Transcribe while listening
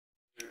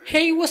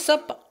Hey, what's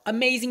up,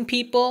 amazing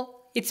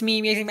people? It's me,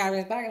 Amazing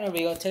Mavericks, back in the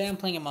video. Today I'm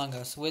playing Among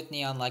Us with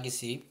Neon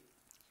Legacy.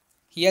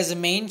 He has a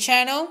main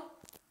channel,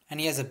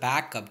 and he has a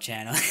backup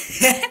channel.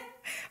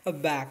 A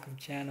backup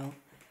channel.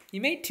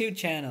 You made two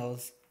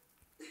channels.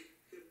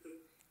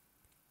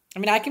 I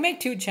mean, I can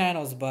make two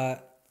channels,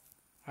 but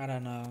I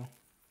don't know.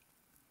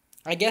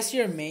 I guess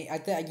your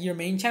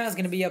main channel is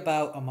gonna be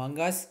about Among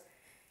Us,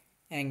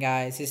 and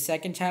guys, his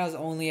second channel is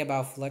only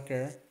about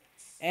Flickr.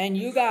 And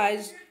you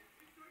guys,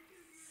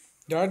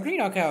 dark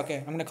green.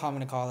 Okay. I'm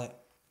gonna call it.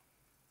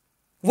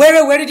 Wait,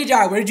 where did you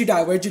die? Where did you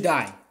die? Where'd you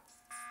die?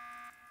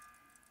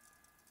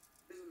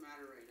 Doesn't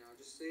matter right now.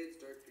 Just say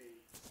it's dark green.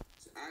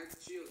 So add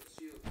shields.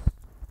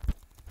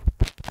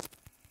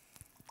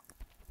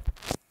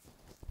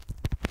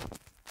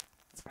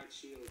 Add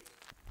shields.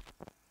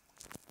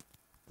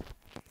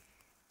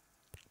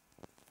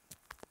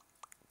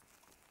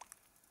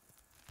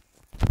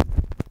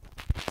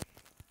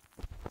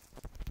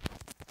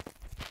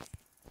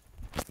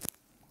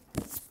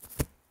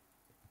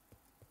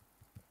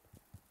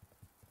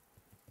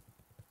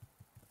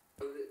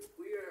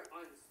 We are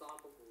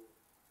unstoppable.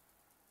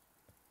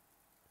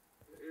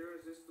 The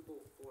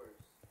irresistible force.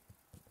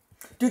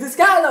 Dude, this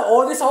guy,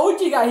 this OG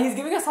guy, he's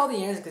giving us all the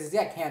answers because he's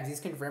got cams. He's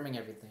confirming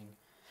everything.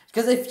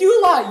 Because if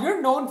you lie,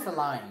 you're known for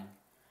lying.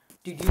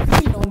 Dude, you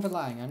could be known for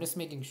lying. I'm just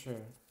making sure.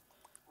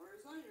 Or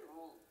is that your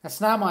all?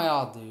 That's not my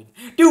all, dude.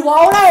 Dude,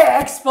 why would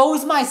I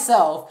expose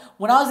myself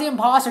when I was the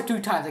imposter 2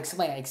 times?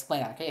 Explain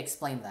that, okay?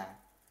 Explain that.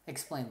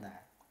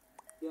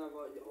 Yeah,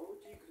 but the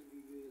OG could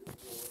be used as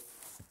well.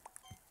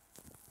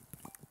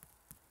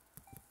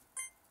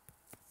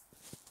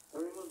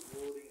 Everyone's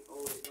voting.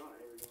 Oh, wait, not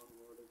everyone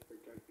voted for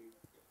Jackie.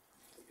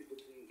 Some people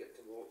didn't get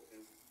to vote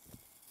him.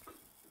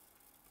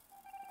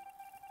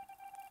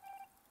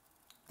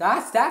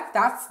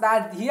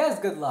 That. He has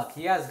good luck.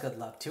 2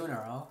 in a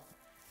row.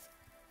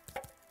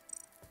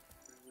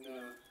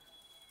 Yeah.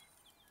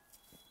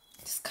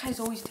 This guy's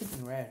always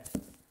taking red.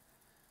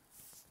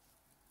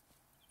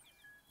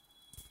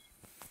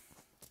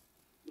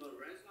 No,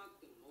 red's not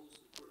the most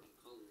important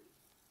color.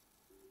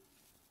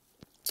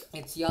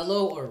 It's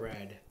yellow or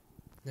red.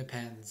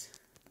 Depends.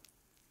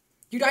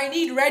 Dude, I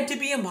need red to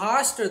be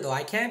imposter, though.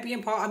 I can't be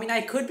imposter. I mean,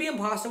 I could be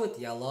imposter with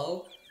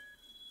yellow.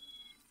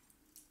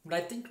 But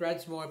I think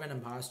red's more of an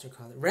imposter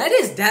color. Red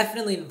is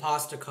definitely an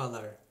imposter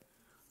color.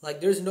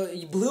 Like, there's no...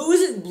 Blue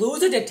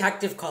is a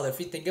detective color. If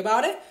you think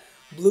about it,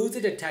 blue is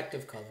a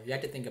detective color. You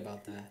have to think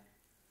about that.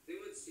 They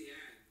would cyan.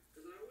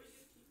 Because I always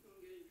just keep on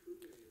getting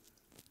crewmates.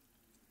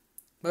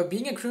 But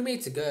being a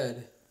crewmate's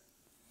good.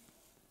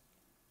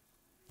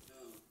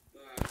 No,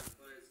 but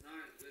it's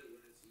not good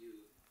when it's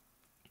you.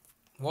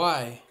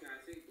 Why? Okay, I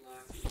think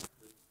black is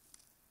good.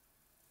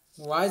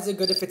 Why is it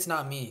good if it's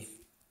not me?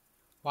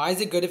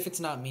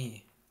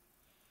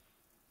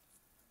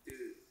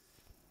 Dude.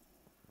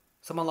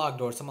 Someone lock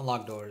doors.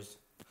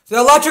 The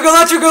electric!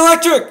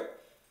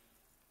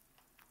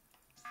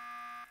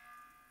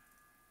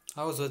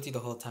 I was with you the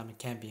whole time. It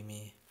can't be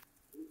me.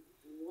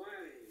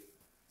 Why?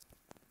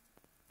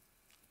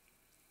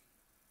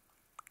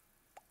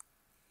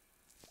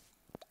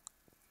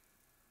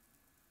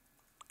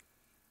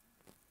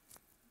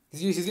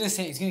 He's gonna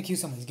kill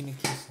someone. Why lying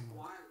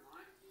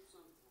to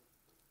someone?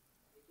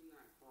 Making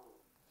that call.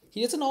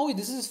 He doesn't always.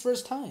 This is his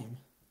first time.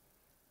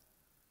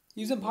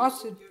 He's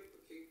imposter. Vote to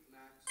kick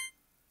Max.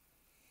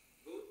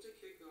 Vote to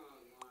kick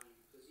Line.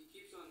 Because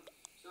he's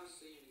not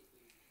saying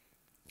anything.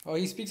 Oh,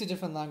 he speaks a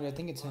different language. I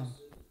think it's him.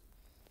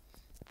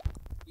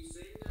 He's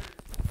saying that.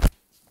 I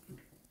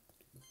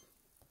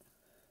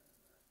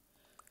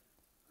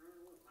don't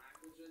know what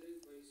language that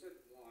is, but he said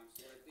watch,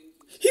 so I think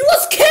He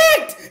was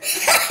kicked!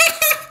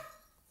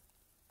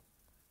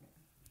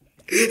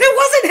 It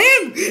wasn't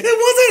him!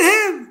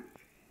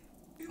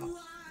 He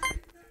lied!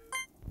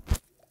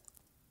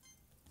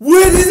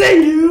 What, is it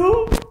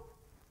you?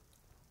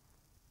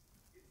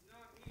 It's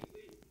not me.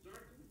 Wait,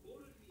 Dark, who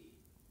voted me?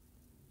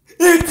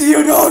 It's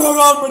you! No,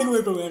 I'm running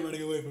away from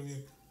you.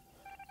 Dude,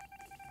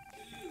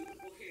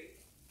 okay.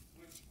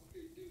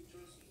 Dude,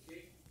 trust me,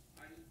 okay?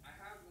 I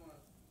have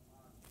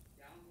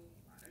download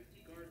my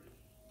empty garbage.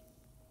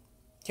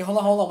 Okay, hold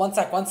on. One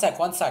sec. I'm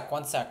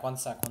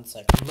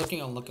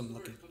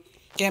looking.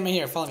 Okay, I'm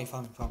here. Follow me.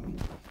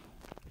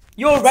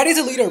 Yo, red is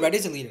a leader.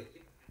 Red's a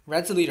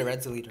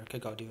leader. Okay,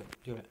 go, do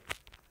it.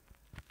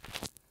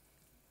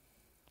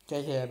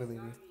 Okay, I believe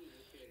you.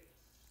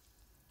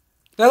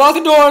 They lock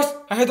the doors!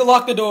 I heard to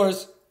lock the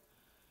doors.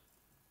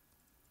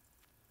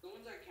 The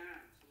ones I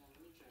can't. Hold on, let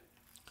me check.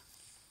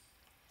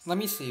 Let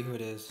me see who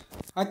it is.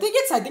 I think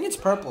it's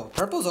purple.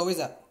 Purple's always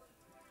at.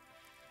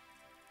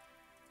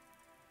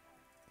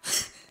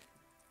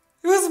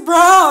 It was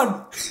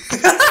brown!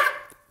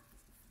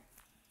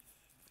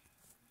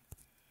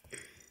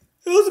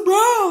 It was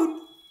brown!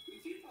 We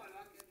keep on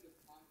not getting the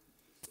content.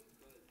 It's so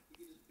good. You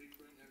can just big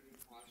brain every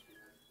imposter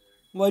that's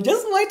there. Well,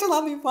 just wait till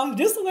I'm the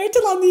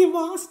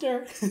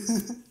imposter.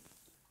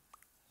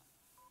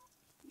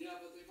 Yeah,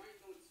 but they might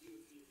know it's you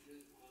if you're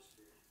the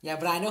imposter. Yeah,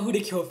 but I know who to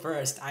kill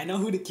first. Wait,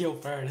 OG was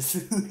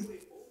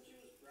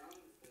brown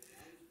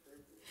and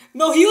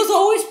No, he was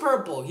always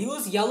purple. He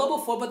was yellow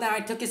before, but then I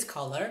took his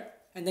color,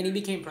 and then he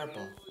became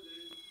purple. Yellow, then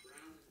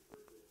brown, and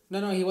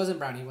purple. No, he wasn't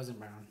brown. He wasn't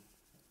brown.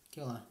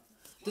 Kill him.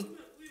 Just-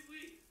 Papa, wait,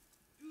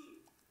 dude.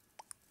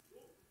 Oh,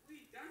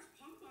 wait, that's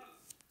Papa.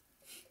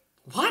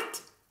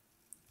 What?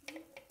 He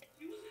was in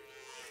the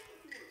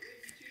before. Wait,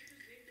 he changed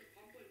his name to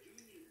Papa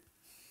Junior.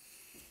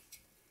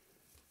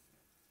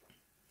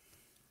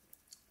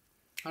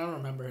 I don't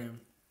remember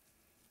him.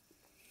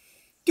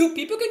 Dude,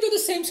 people can do the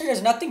same thing.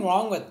 There's nothing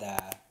wrong with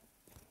that.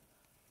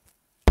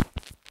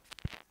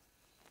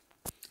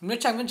 I'm gonna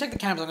check the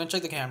cameras. Okay, I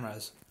have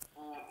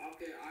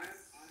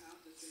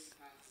the same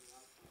path from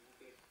last time.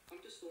 Okay, come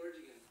to storage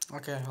again.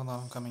 Okay, hold on,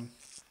 I'm coming.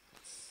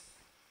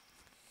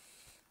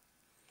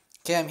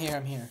 Okay, I'm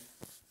here.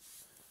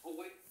 Oh,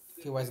 wait.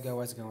 Okay, where's good?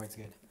 Okay.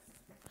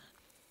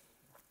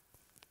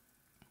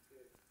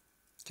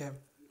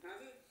 You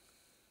have it?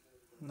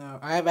 No,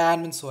 I have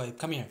admin swipe.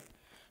 Come here.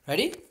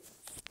 Ready?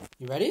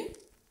 You ready?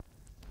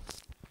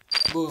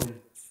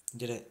 Boom.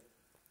 Did it.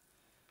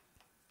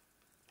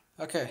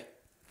 Okay.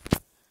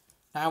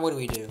 Now what do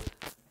we do?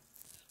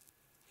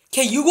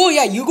 Okay, you go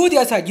the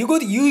other side. You go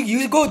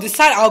this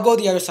side, I'll go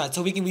the other side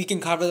so we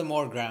can cover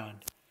more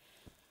ground.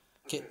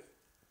 Okay.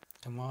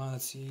 Come on,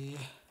 let's see.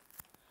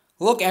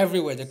 Look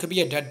everywhere. There could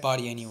be a dead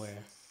body anywhere.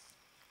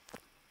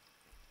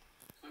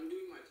 I'm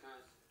doing my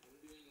task.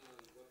 I'm doing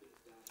weapons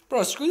down.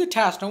 Bro, screw the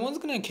task. No one's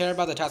gonna care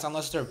about the task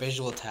unless they're a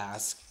visual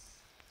task.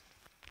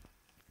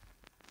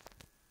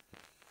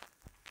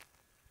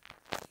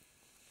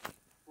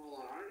 Hold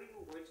on, I already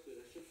know white's good. I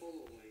should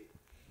follow white.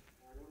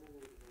 I don't know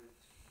what it went.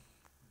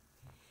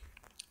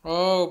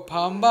 Oh,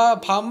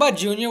 Pamba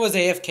Jr. was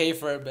AFK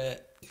for a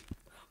bit.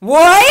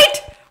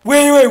 What?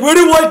 Wait, where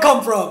did white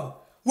come from?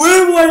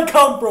 Where did white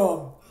come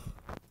from?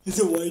 Is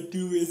it white,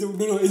 dude? Is it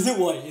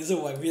white?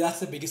 Wait, that's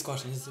the biggest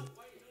question. Is it? White,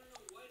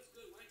 no, white's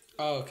good.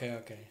 Oh, okay.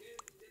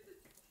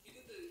 He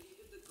did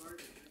the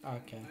garden.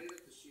 Okay. I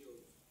got the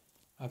shield.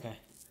 Okay.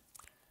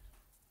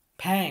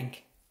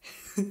 Pank.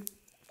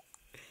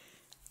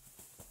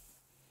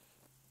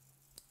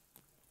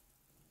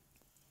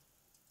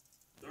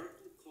 Dark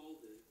Blue called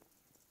it.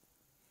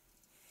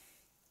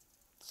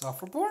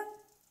 Soft report?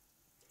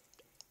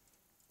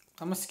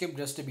 I'm gonna skip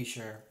just to be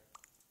sure.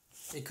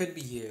 It could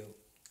be you.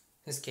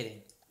 Just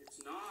kidding. It's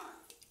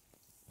not.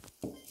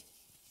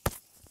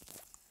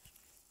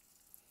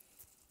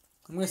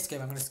 I'm gonna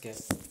skip.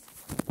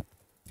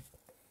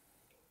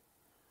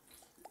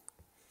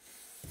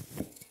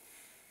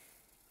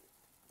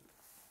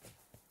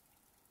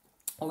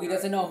 Oh, he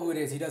doesn't know who it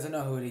is.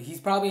 He's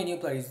probably a new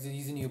player.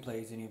 He's a new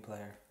player.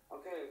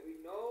 Okay,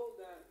 we know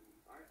that.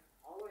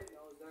 All I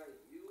know is that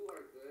you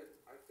are good.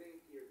 I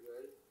think you're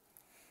good.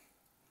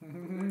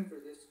 For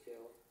this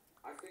kill,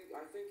 I think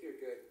you're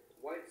good.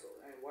 White is 100%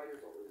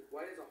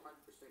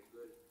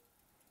 good.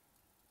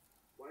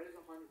 White is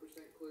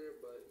 100% clear,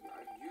 but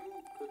you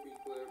could be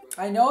clear. But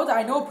I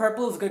know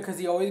purple is good because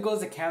he always goes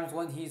to camps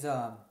when he's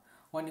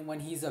when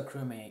he's a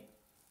crewmate.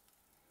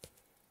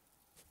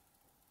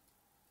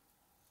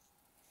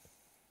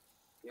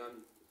 yeah,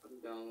 I'm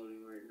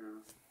downloading right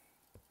now.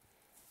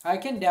 I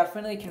can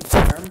definitely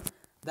confirm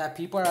that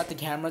people are at the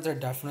cameras are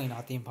definitely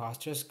not the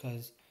imposters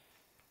because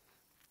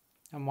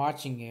I'm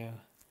watching you.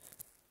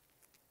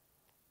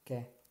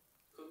 Okay.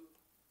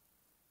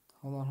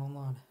 Hold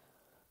on.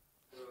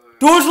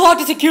 Doors locked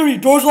to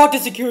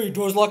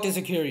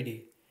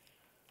security.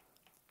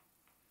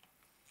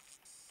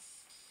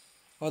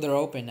 Oh, they're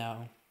open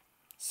now.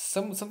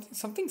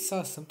 Something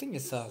sus. Something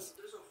is sus.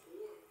 There's a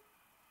horde.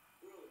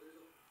 Bro, there's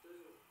a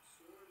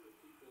swarm of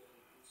people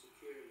in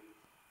security.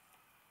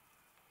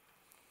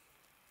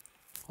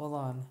 Hold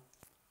on.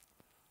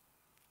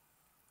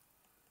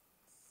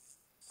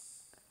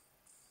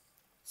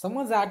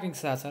 Someone's acting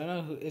sus. I don't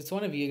know who. It's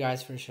one of you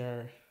guys for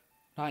sure.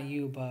 Not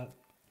you, but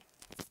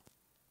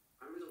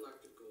I'm in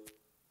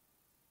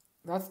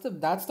electrical.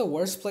 that's the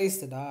worst place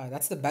to die.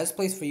 That's the best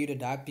place for you to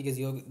die because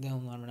they'll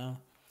never know.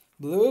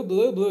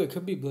 Blue. It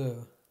could be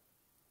blue.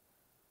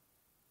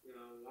 Yeah,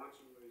 I'm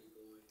watching where he's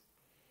going.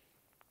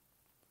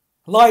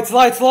 Lights.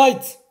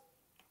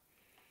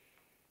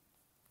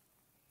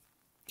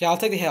 Yeah, I'll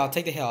take the hit.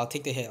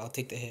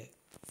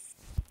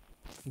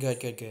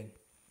 Good.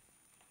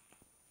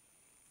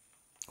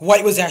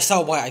 White was there. I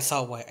saw white.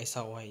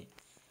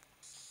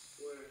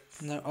 Where?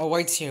 No, oh,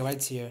 white's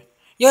here.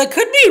 Yeah, it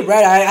could be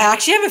red. I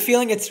actually have a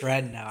feeling it's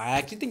red now. I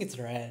actually think it's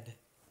red.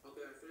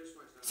 Okay, I finished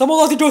my task. Someone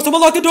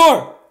locked the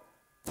door.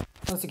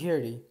 No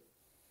security.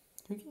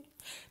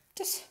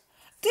 This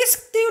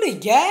dude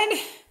again?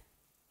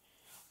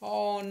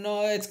 Oh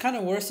no, it's kind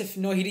of worse if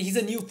no. He's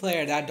a new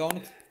player. That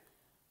don't.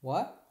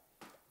 What?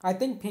 I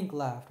think pink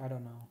left. I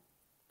don't know.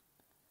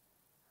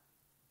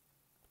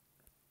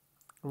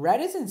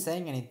 Red isn't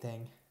saying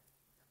anything.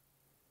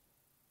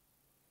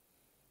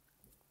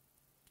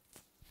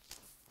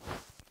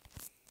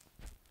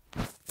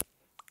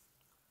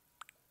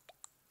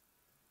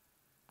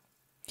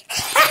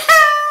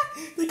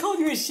 They called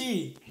you a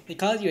she. They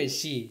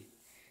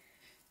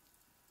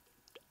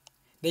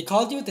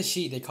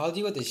called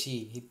you with the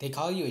she,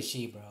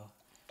 bro.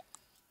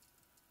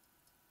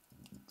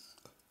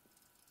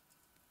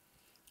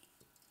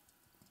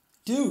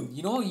 Dude,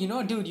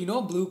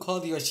 dude, Blue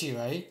called Yoshi,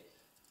 right?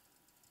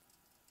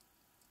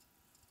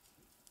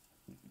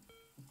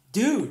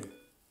 Dude.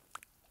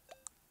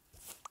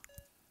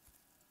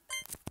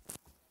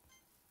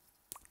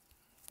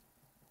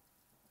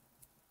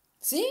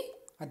 See?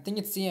 I think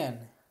it's Cien.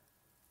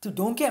 Dude,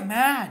 don't get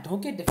mad.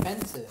 Don't get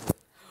defensive.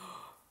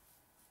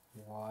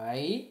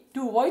 White?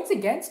 Dude, White's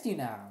against you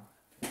now.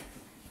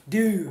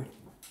 Dude.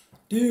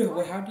 Dude,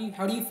 wait, how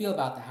do you feel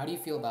about that? How do you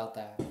feel about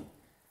that?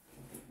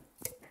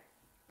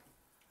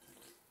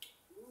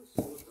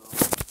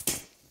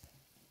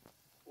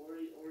 Or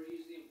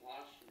he's the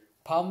imposter.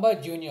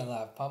 Pamba Jr.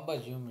 left. Pamba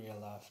Jr.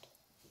 left.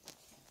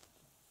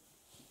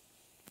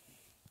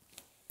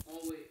 Oh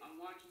wait, I'm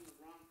watching the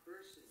wrong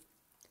person.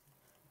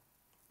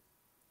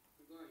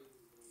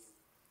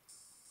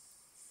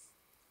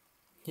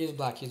 He's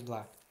black, he's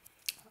black.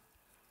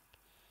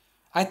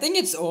 I think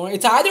it's orange.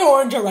 It's either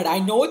orange or red. I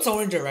know it's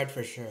orange or red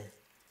for sure.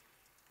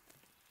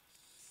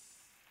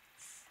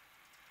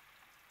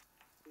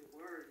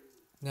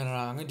 No,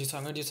 I'm gonna do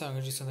something. I'm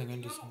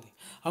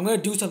gonna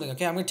do something.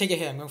 Okay, I'm gonna take a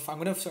hit. I'm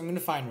gonna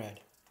find red.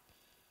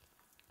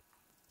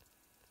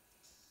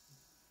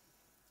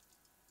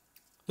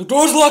 The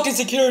door's locked in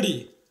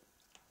security.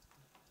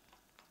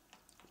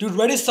 Dude,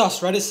 red is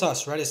sus. Red is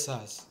sus.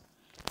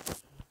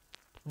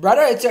 Red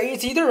or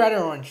it's either red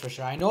or orange for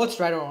sure. I know it's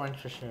red or orange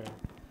for sure.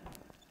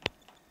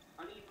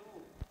 How do you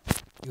know?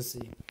 You'll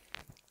see.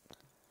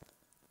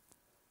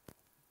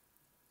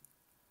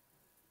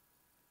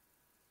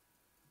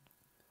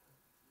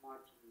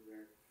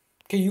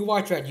 Okay, you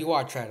watch red.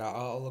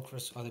 I'll look for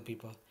other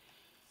people.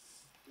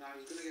 Nah,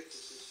 he's gonna get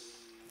suspicious.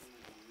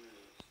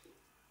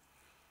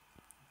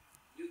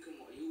 You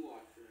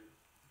watch red.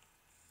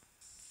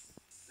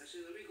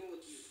 Actually, let me go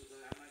with you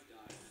because I might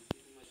die and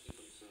people might think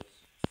I'm sus.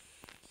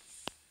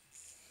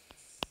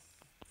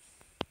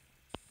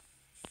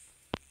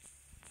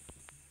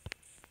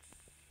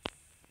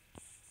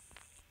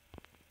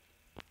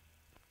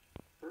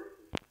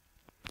 Purple.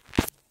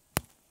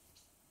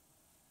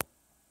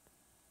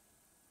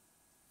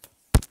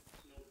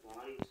 There's no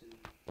bodies in.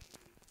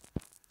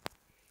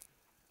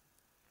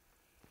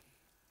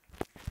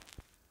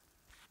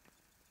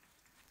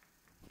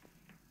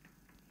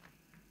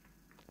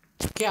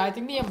 Okay, I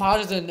think the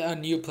imposter's a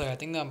new player. I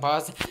think the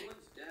imposter. Someone's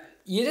dead.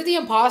 Either the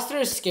imposter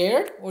is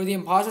scared or the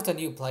imposter's a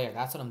new player.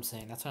 That's what I'm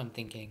saying. That's what I'm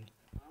thinking.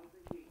 I don't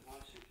think the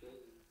imposter killed him.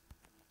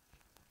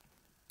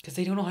 Because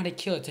they don't know how to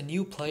kill. It's a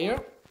new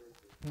player.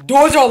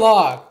 Doors are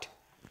locked.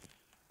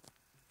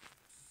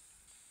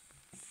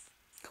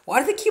 Why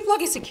do they keep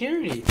locking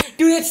security?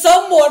 Dude, it's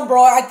someone,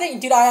 bro. I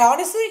think, dude, I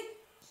honestly...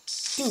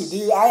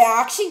 Dude, I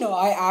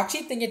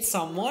actually think it's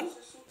someone. It's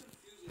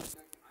just so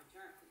confusing. I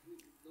can't.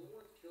 No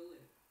one's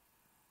killing.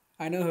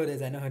 I know who it is.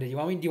 Do you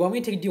want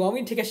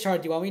me to take a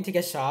shot? Wait,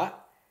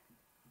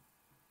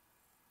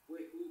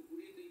 who do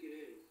you think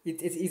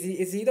it is?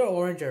 It's either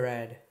orange or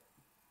red.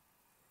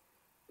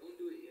 Don't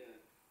do it yet.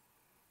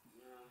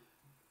 Nah.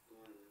 Go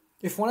on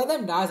then. If one of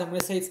them dies, I'm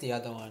gonna say it's the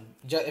other one.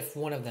 If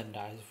one of them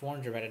dies, if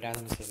orange or red dies,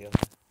 I'm gonna say the other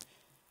one.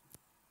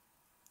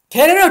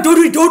 Okay, no, don't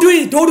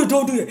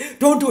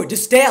do it.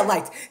 Just stay at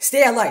lights.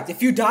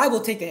 If you die,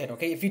 we'll take the hit,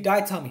 okay? If you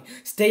die, tell me.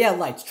 Stay at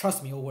lights.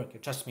 Trust me, it'll work.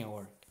 Red's at security,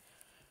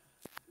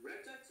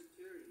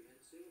 man.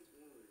 Say what's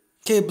more.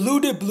 Okay, blue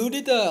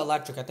did the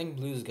electric. I think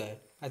blue's good.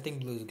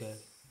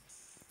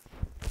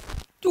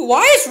 Dude,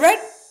 why is red?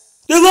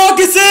 They lock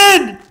us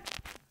in!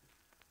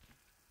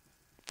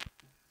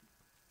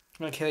 I'm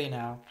gonna kill you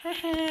now.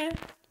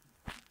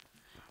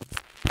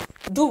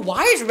 Dude,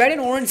 why is red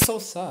and orange so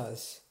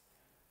sus?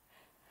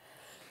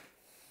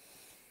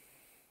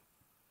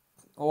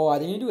 Oh, are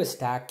they gonna do a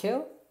stack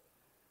kill?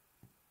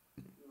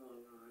 No,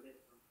 I didn't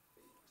know.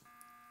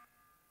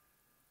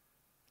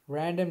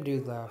 Random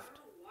dude left. I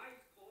don't know why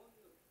he's calling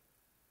them.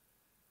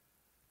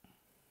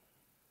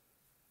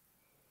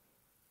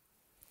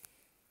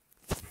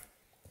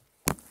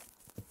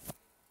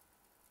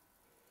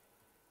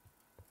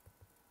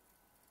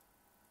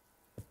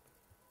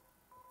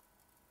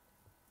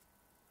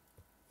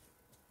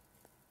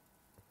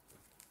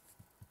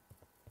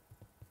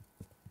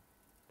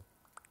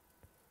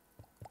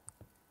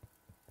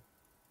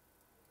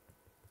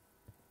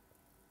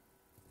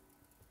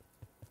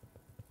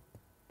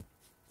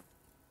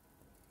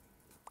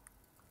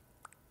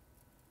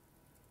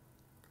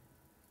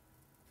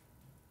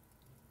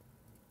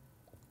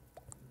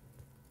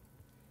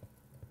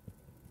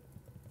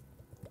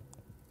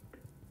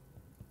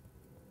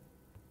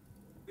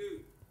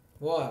 Dude,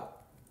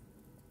 What?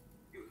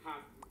 you have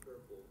to be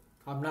purple.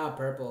 I'm not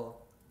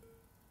purple.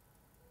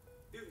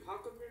 Dude, how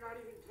come you're not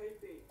even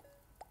typing?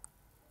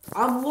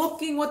 I'm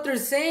looking what they're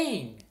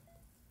saying.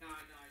 Nah,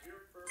 you're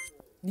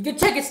purple. You can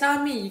check it's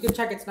not me.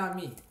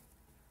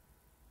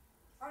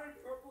 How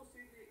did purple say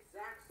the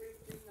exact same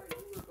thing that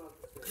you were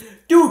about to say?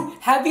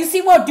 Dude, have you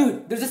seen what?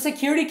 Dude, there's a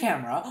security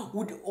camera.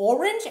 With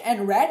orange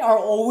and red are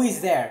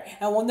always there.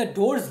 And when the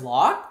door's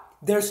locked,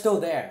 they're still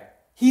there.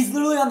 He's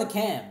literally on the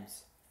cams.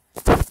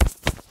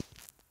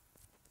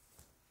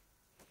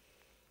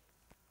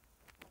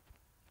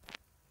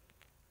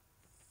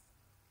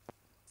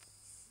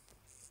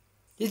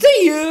 Is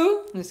it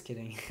you? I'm just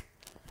kidding.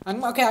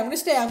 I'm okay. I'm gonna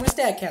stay at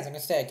cams. I'm gonna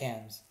stay at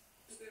cams.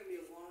 It's gonna be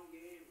a long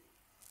game.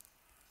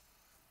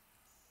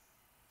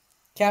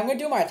 Okay, I'm gonna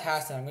do my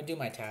task then. I'm gonna do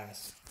my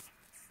task.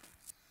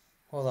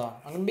 Hold on.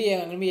 I'm gonna be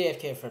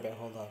AFK for a bit.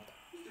 Hold up.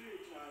 Just do your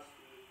task,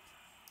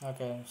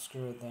 dude. Okay,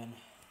 screw it then.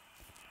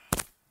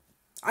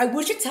 I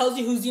wish it tells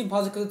you who's the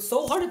imposter because it's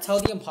so hard to tell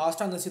the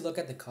imposter unless you look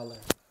at the color.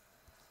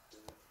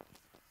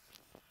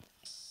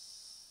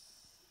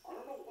 I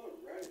don't know what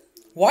Red is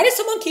doing. Why does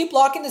someone keep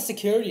locking the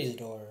securities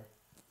door?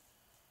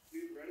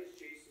 Dude, Red is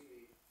chasing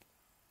me.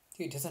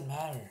 Dude, it doesn't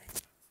matter.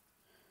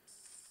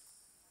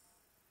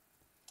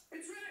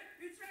 It's Red!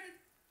 It's Red!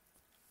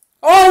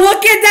 Oh,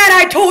 look at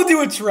that! I told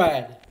you it's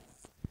red! Dude,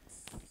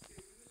 he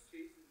was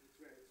chasing me.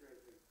 It's Red. It's Red.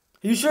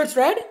 It's Red. Are you sure it's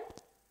red?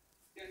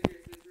 Yeah, it's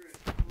Red.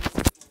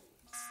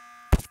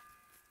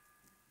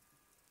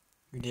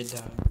 You did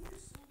die.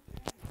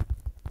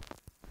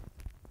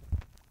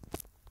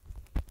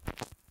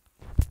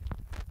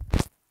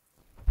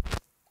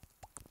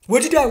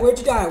 We're so bad. Where'd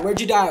you die? Where'd you die? Where'd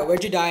you die?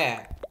 Where'd you die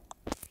at?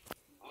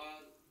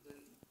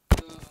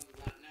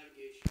 That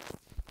navigation.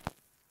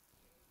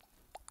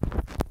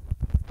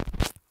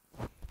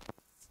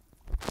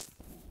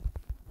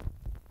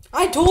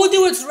 I told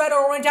you it's red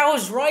or orange. I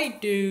was right,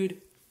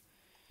 dude.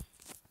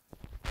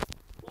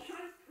 Well,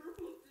 how did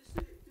Purple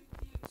do the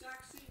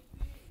exact same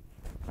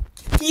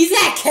thing? He's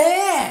at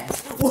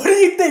cams. What do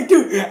you think,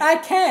 dude?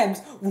 At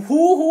cams.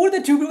 Who are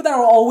the two people that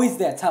are always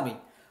there? Tell me.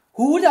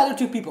 Who are the other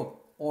two people?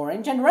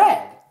 Orange and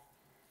red.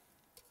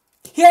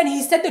 Yeah, and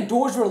he said the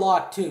doors were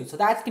locked too, so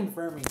that's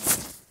confirming.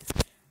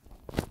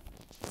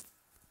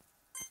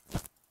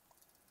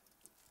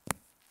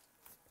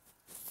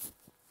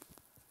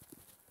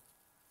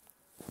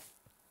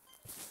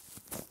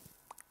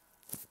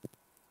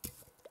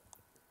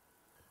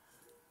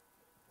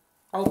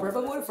 Oh,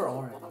 purple voted for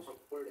orange.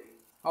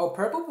 Oh,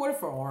 purple voted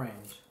for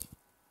orange.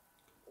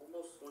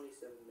 Almost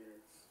 27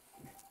 minutes.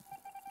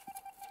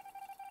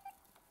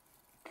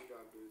 Good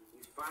job, dude. We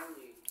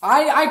finally.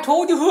 I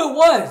told you who it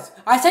was.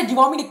 I said, you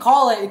want me to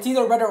call it? It's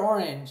either red or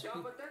orange. Yeah,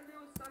 but then there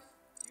was such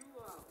you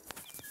out.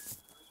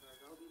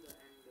 That'll be the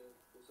end of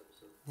this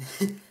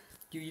episode.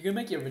 Dude, you're gonna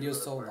make your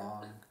videos so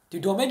long.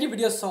 Dude, don't make your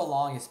videos so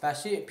long,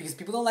 especially because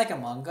people don't like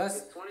Among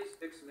Us. It's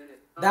 26 minutes.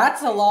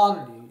 That's a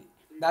long,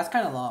 dude. That's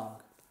kind of long.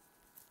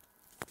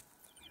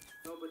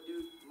 No, but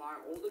dude, my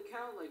old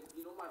account, like,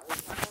 you know, my old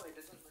account, it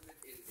doesn't limit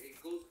it. It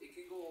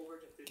can go over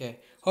to 50. Okay.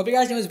 Hope you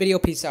guys enjoyed this video.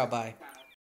 Peace out. Bye.